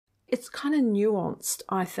it's kind of nuanced,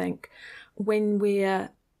 I think, when we're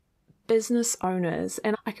business owners,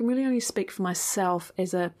 and I can really only speak for myself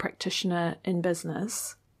as a practitioner in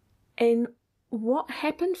business. And what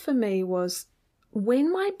happened for me was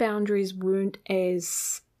when my boundaries weren't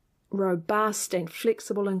as robust and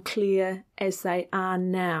flexible and clear as they are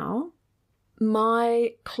now,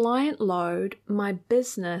 my client load, my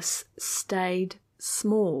business stayed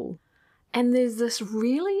small. And there's this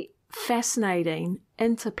really fascinating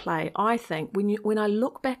interplay, I think, when I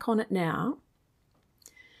look back on it now,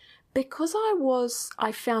 because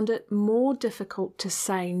I found it more difficult to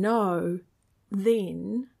say no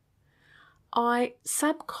then, I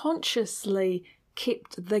subconsciously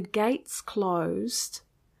kept the gates closed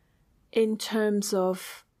in terms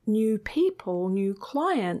of new people, new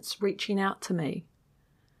clients reaching out to me.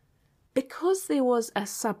 Because there was a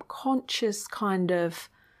subconscious kind of,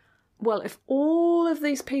 well, if all of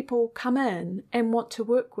these people come in and want to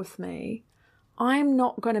work with me, I'm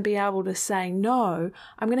not going to be able to say no.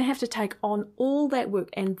 I'm going to have to take on all that work,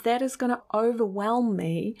 and that is going to overwhelm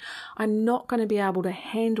me. I'm not going to be able to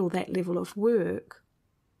handle that level of work.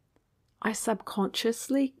 I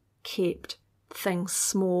subconsciously kept things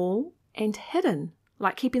small and hidden,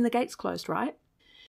 like keeping the gates closed, right?